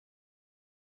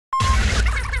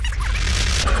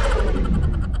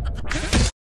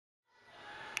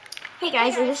Hey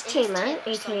guys, it is Taylor,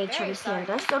 aka Chubby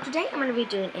Panda. So today I'm going to be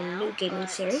doing a new gaming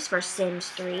series for Sims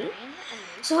 3.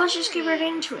 So let's just get right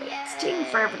into it. It's taking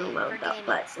forever to load though,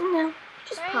 but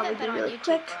just probably be really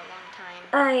quick.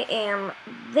 I am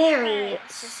very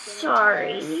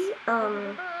sorry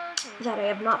that I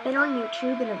have not been on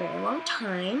YouTube in a very long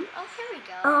time.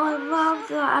 Oh, I love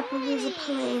the Appaloosa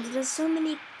Plains. There's so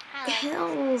many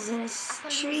hills and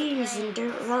trees and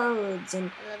dirt roads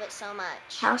and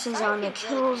houses on the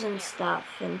hills and stuff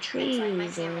and trees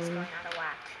and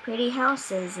pretty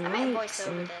houses and lakes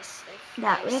and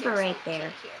that river right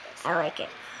there. I like it.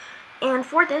 And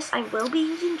for this, I will be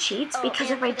using cheats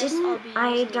because if I didn't,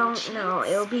 I don't know.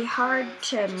 It'll be hard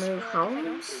to move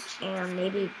homes and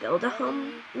maybe build a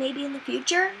home maybe in the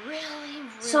future.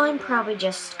 So I'm probably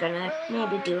just gonna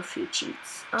maybe do a few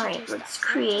cheats. Alright, let's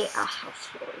create a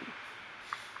household.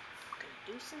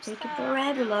 Taking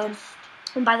forever to load.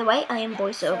 And by the way, I am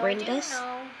voiceovering this.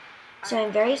 So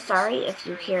I'm very sorry if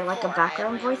you hear like a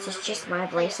background voice. It's just my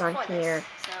voice on here.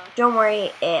 Don't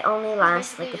worry, it only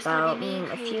lasts like about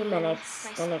a few minutes.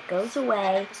 Then it goes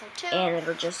away and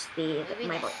it'll just be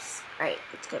my voice. Alright,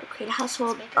 let's go to create a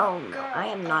household. Oh no, I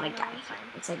am not a guy.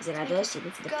 Let's exit out of this so you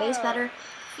can see the face better.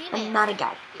 I'm not a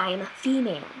guy. I am a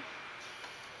female.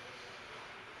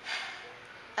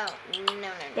 Oh, no.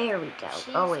 There we go.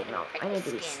 Oh wait, no. I need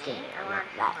to be skinny. I'm not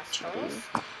that chubby.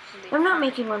 I'm not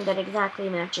making one that exactly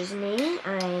matches me.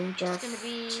 I'm just,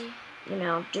 doing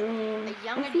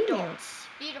a female.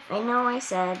 I know I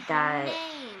said that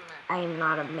I am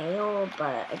not a male,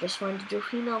 but I just wanted to do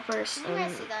female first.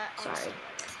 And sorry.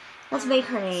 Let's make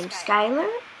her name Skylar.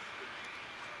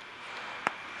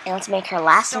 And let's make her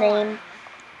last name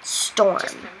Storm.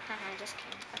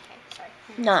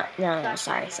 No,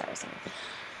 sorry.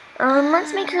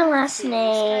 Let's make her last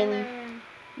name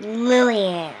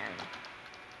Lillian.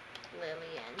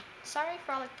 Sorry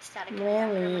for all the static.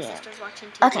 Lillian. My sister's watching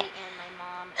TV Okay. And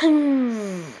my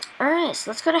mom. Alright,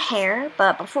 so let's go to hair.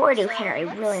 But before I do hair, I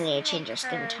really need to change her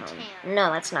skin tone.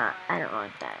 No, that's not. I don't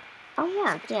like that. Oh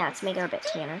yeah, let's make her a bit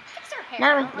tanner.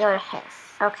 Now we can go to hair.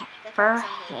 Okay, for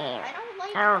hair.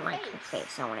 I don't like her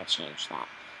face. I want to change that.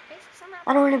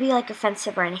 I don't want to be like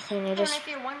offensive or anything. I just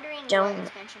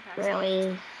don't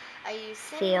really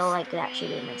feel like that should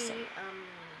be missing.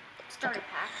 Okay.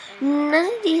 None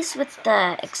of these with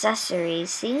the accessories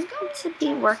seem to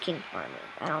be working for me.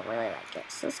 I don't really like it.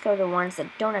 So let's go to ones that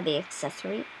don't have the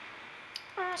accessory.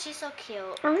 Oh, she's so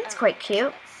cute. Oh, that's quite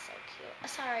cute.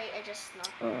 That's so cute. Sorry, I just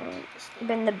knocked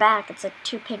But in the back, it's like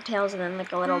two pigtails and then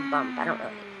like a little bump. I don't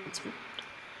really.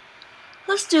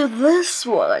 Let's do this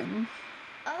one.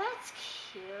 Oh, that's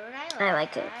cute. I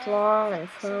like it. It's long and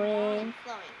flowing.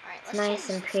 It's nice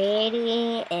and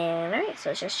pretty. And alright, so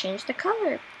let's just change the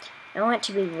color. I want it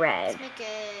to be red. Let's make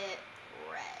it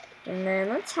red. And then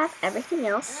let's have everything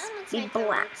else be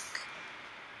black.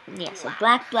 Yeah, so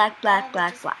black. So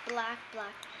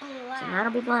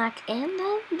that'll be black. And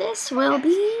then this will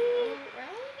be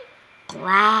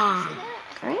black.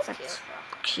 Alright, that's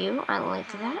cute. I like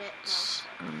that.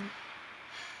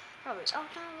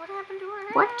 What happened to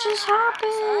her? What just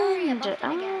happened?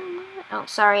 Oh,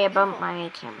 sorry, I bumped my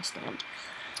camera stand.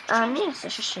 So let's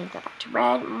just change that back to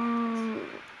red.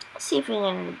 Let's see if we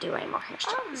can do any more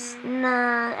hairstyles.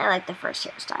 Nah, I like the first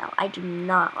hairstyle. I do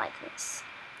not like this.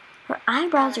 Her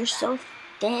eyebrows are so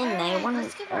thin. I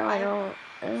want to. I don't.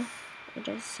 It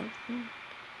does something.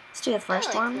 Let's do the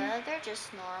first one. They're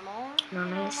just normal.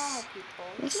 Nice.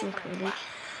 Nice and pretty.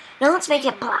 Now let's make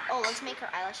it black. Oh, let's make her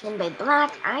eyelashes. And by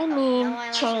black, I mean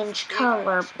change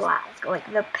color black. Like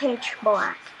the pitch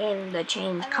black in the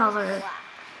change color.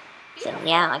 So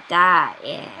yeah, like that,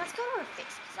 yeah. Let's go to her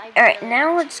face. Alright,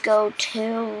 now let's go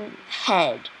to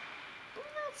head. Ooh,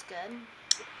 that's good.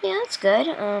 Yeah, that's good.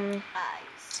 Eyes.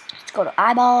 Let's go to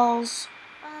eyeballs.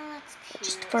 Oh, that's cute.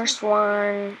 Just the first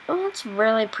one. Oh, that's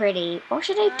really pretty. Or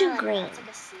should I do green? It's like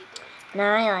a sea green. No,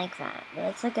 I like that.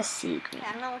 It's like a sea green. Yeah,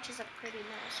 I don't know which is a pretty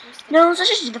nose. No, let's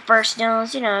just do the first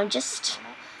nose,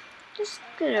 just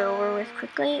get it over with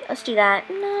quickly. Let's do that.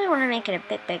 No, I want to make it a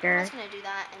bit bigger. I'm just going to do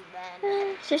that and then...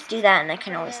 Let's just do that and I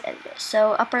can always edit it.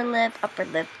 So upper lip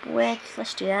width,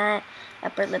 let's do that.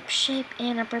 Upper lip shape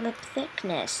and upper lip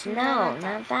thickness. No,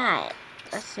 not that.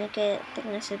 Let's make it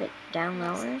thickness a bit down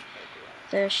lower.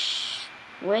 The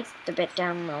width a bit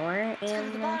down lower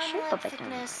and the shape a bit down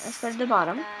lower. Let's go to the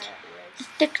bottom. The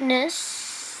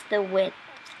thickness, the width,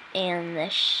 and the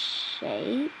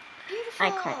shape. Beautiful.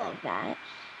 I quite like that.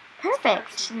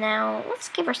 Perfect. Now let's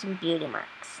give her some beauty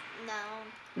marks.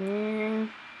 No.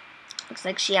 Looks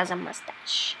like she has a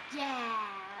mustache. Yeah.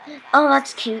 Oh,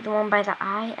 that's cute. The one by the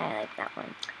eye. I like that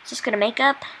one. Just gonna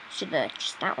makeup.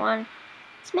 Just that one.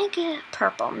 Let's make it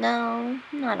purple. No,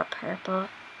 not a purple.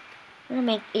 We're gonna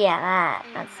make, yeah,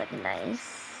 that's looking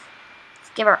nice. Let's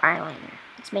give her eyeliner.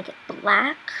 Let's make it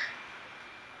black.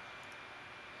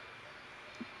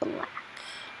 Black.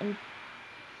 And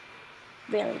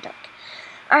really dark.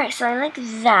 Alright, so I like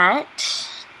that.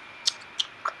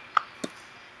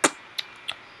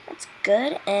 That's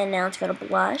good. And now let's go to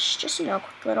blush. Just, you know, a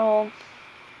quick little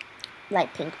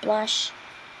light pink blush.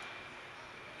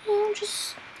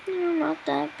 Just, you know, not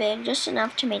that big. Just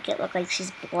enough to make it look like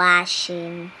she's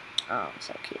blushing. Oh,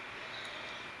 so cute.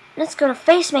 Let's go to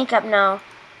face makeup. No,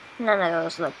 none of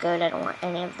those look good. I don't want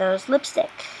any of those. Lipstick.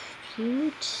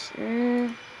 Cute.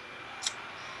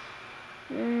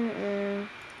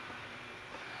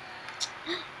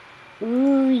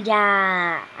 Ooh,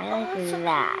 yeah. I like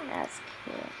that. Cute. That's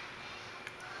cute.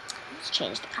 Let's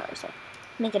change the color. So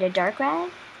make it a dark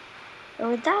red. Or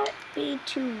would that be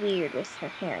too weird with her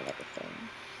hair and everything?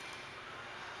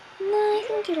 No, I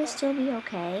think it'll still be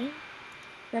okay.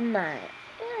 Then that.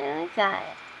 Yeah, I like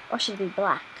that. Or should it be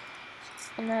black?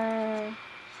 No.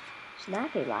 Should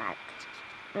that be black?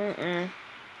 I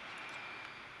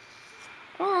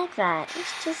like that.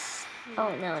 It's just...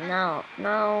 Oh,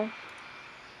 no.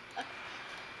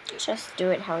 Just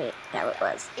do it how it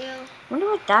was. Ew. Wonder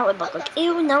what that would look like.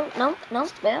 Ew, no. No.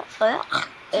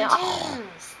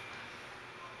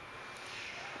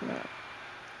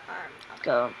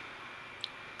 Go.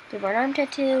 Give her an arm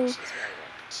tattoo.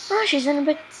 Oh, she's in a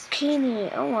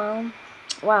bikini. Oh, wow.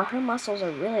 Wow, her muscles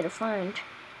are really defined.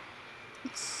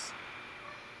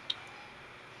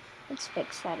 Let's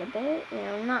fix that a bit. You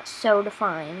know, not so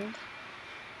defined.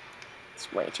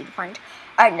 It's way too defined.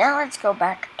 Alright, now let's go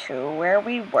back to where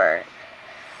we were.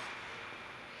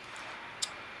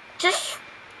 Just...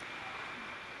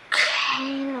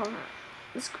 Okay, no.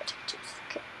 Let's go tattoos.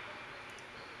 Okay.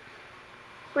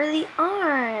 For the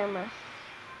arm.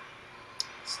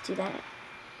 Let's do that.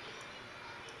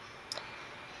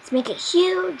 Let's make it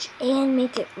huge and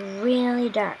make it really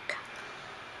dark.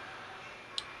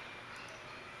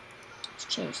 Let's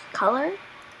change the color.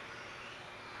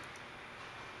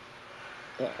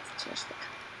 Yeah, let's change the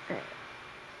color. Alright.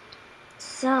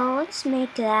 So let's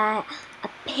make that a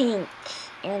pink.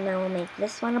 And then we'll make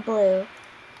this one a blue.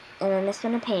 And then this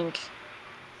one a pink.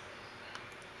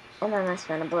 And then this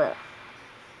one a blue.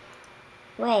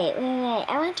 Wait.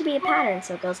 I want it to be a pattern,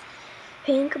 so it goes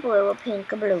pink, a blue, a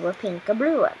pink, a blue, a pink, a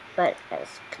blue. But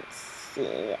as you can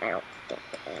see, I don't think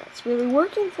that's really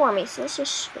working for me. So let's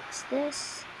just fix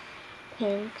this.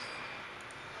 Pink.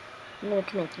 I'm going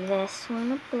to make this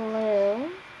one a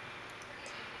blue.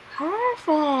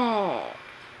 Perfect.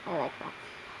 I like that.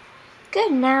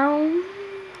 Good, now.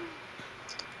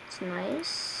 It's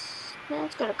nice. Now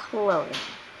let's go to clothing.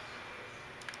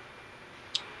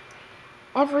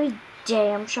 Every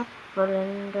day I'm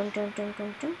shuffling.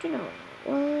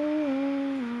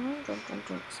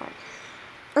 Sorry.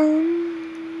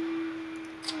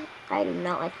 I do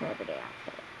not like her everyday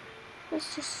outfit.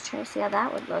 Let's just try to see how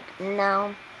that would look.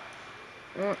 No.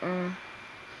 I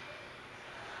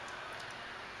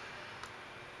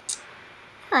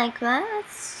like that.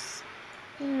 That's,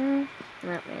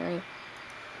 not really.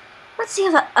 Let's see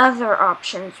how the other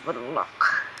options would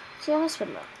look. See how this would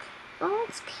look. Oh,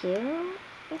 that's cute.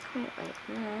 I quite like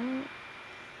that.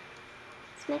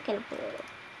 Let's make it a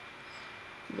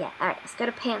blue. Yeah, alright, let's go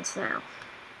to pants now.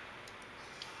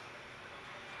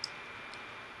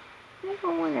 I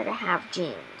don't want her to have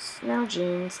jeans. No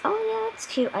jeans. Oh yeah, that's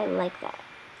cute. I like that.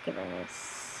 Give her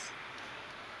nice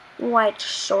white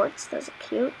shorts. Those are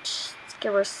cute. Let's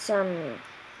give her some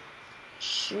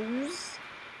shoes.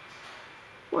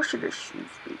 What should her shoes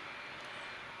be?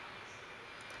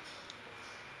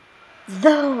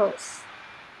 Those.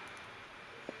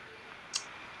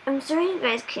 I'm sorry you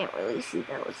guys can't really see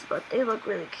those, but they look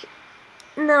really cute.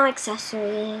 No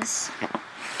accessories.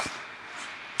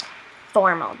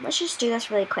 Formal. Let's just do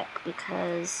this really quick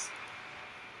because,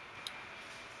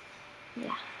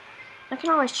 yeah, I can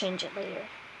always change it later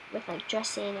with like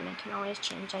dressing, and I can always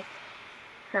change like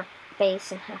her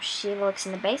face and how she looks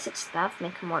in the basic stuff,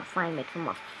 make her more defined, make her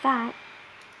more fat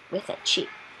with a cheat.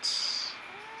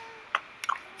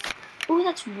 Ooh,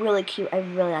 that's really cute. I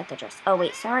really like the dress. Oh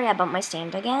wait, sorry, I bumped my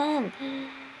stand again.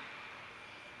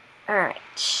 Alright,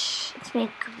 let's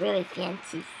make really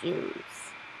fancy shoes.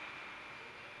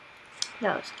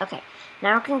 Those. Okay,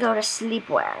 now we can go to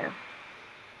sleepwear.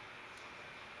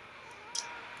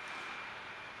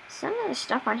 Some of the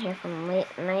stuff on here from late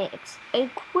night.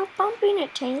 Quit bumping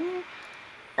it, Taylor.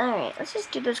 Alright, let's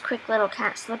just do those quick little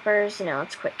cat slippers. You know,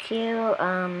 it's quick, cute.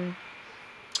 I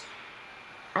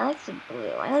like the blue.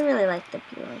 I really like the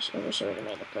blue. I wish I would have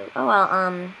made it blue. Oh well,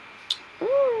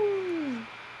 I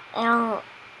don't.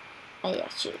 Oh yeah,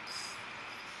 shoes.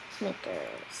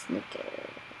 Sneakers.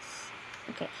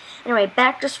 Okay. Anyway,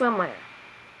 back to swimwear.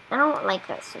 I don't like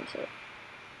that swimsuit.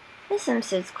 This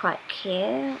swimsuit's quite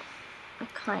cute. I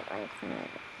quite like that.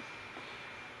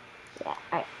 Yeah.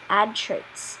 Alright. Add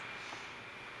traits.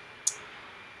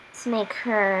 Let's make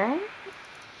her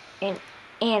an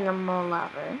animal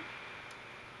lover.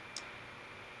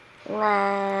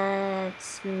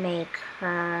 Let's make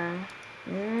her...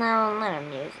 No, not a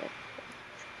music.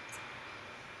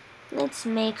 Let's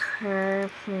make her...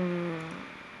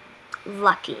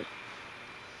 lucky.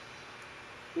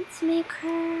 Let's make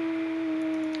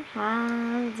her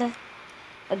have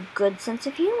a good sense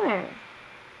of humor.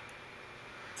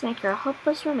 Let's make her a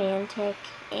hopeless romantic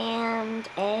and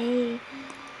let's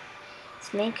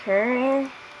make her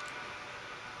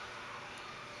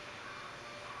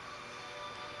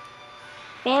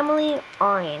family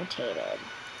orientated.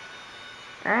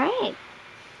 Alright.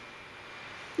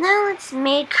 Now let's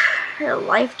make her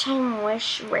lifetime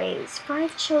wish raise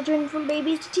 5 children from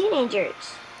babies to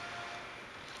teenagers.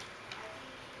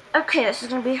 Okay, this is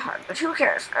gonna be hard, but who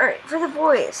cares? Alright, for the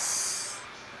voice.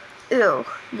 Ew,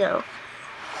 no.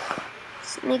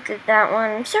 Let's make it that one.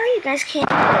 I'm sorry you guys can't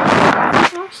hear it. I'm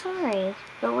so sorry.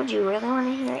 But would you really want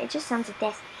to hear it? It just sounds like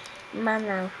this.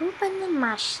 Mana hupan na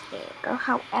mashte. Or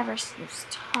however Sims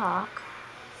talk.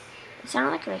 It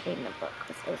sounded like I was reading a book.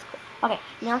 It was cool. Okay,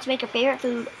 now let's make her favorite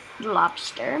food,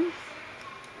 lobster.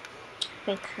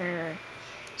 Make her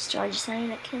star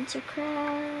sign a Cancer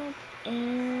crab.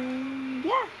 And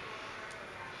yeah.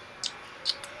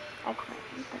 I quite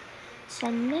like that. So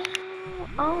now,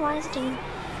 oh, why is it taking?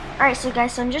 Alright, so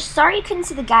guys, so I'm just sorry you couldn't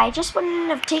see the guy. It just wouldn't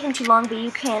have taken too long, but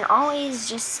you can always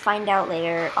just find out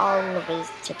later all of his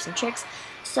tips and tricks.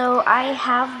 So I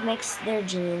have mixed their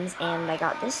genes, and I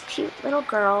got this cute little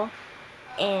girl,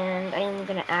 and I'm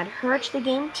gonna add her to the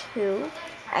game too.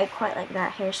 I quite like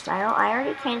that hairstyle. I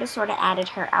already kind of sort of added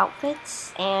her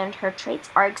outfits, and her traits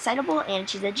are excitable, and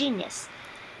she's a genius.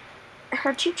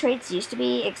 Her 2 traits used to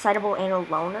be excitable and a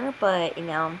loner, but, you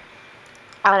know,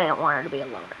 I didn't want her to be a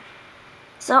loner.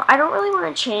 So I don't really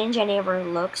want to change any of her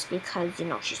looks because, you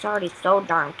know, she's already so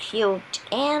darn cute,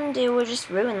 and it would just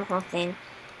ruin the whole thing.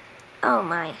 Oh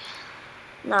my.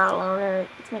 Not a loner.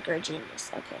 Let's make her a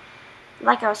genius. Okay.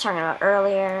 Like I was talking about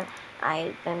earlier,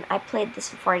 I played this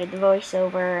before I did the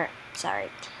voiceover. Sorry.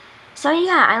 So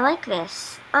yeah, I like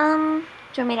this. Do you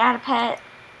want me to add a pet?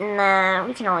 Nah,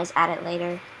 we can always add it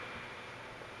later.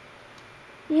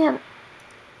 Yeah.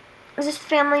 Is this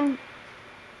family?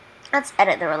 Let's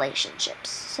edit the relationships.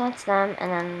 So that's them,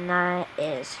 and then that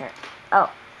is her.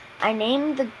 Oh, I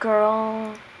named the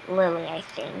girl Lily, I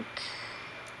think.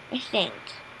 I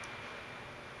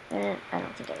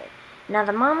don't think I did. Now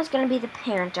the mom is going to be the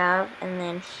parent of, and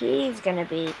then he's going to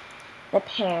be the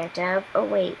parent of. Oh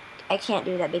wait, I can't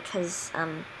do that because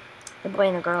the boy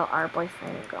and the girl are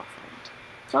boyfriend and girlfriend.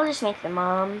 So I'll just make the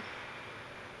mom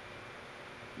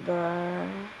the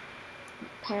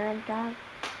parent of.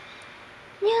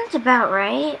 Yeah, that's about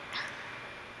right.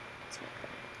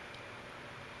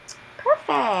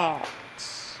 Perfect.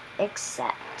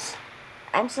 Except,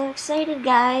 I'm so excited,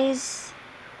 guys.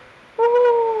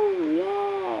 Woo,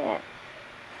 yeah.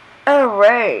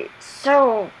 Alright,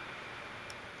 so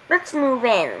let's move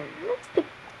in.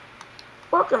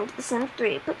 Welcome to The Sims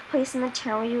 3. Pick a place in the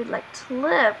town where you would like to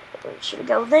live. Should we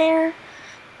go there?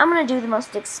 I'm going to do the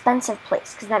most expensive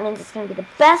place, because that means it's going to be the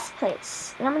best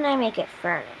place. And I'm going to make it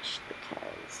furnished,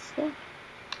 because, yeah.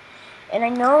 And I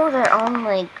know they're on,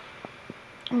 like,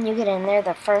 when you get in there,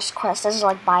 the first quest is,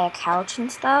 like, buy a couch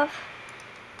and stuff.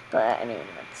 But, I mean,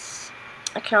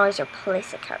 I can always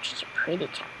replace a couch with a pretty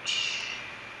couch.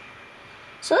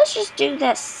 So let's just do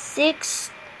that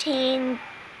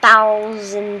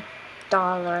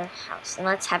 $16,000 house, and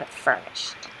let's have it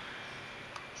furnished.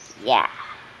 Yeah.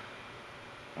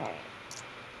 Alright,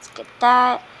 let's get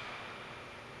that.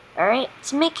 Alright,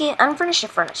 let's make it unfurnished or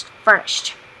furnished.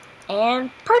 Furnished. And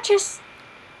purchase.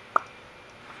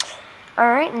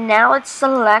 Alright, now let's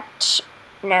select.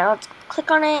 Now let's click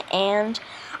on it and.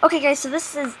 Okay, guys, so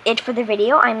this is it for the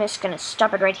video. I'm just going to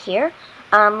stop it right here.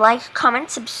 Like, comment,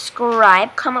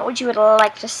 subscribe. Comment what you would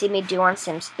like to see me do on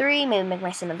Sims 3. Maybe make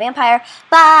my sim a vampire.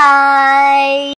 Bye!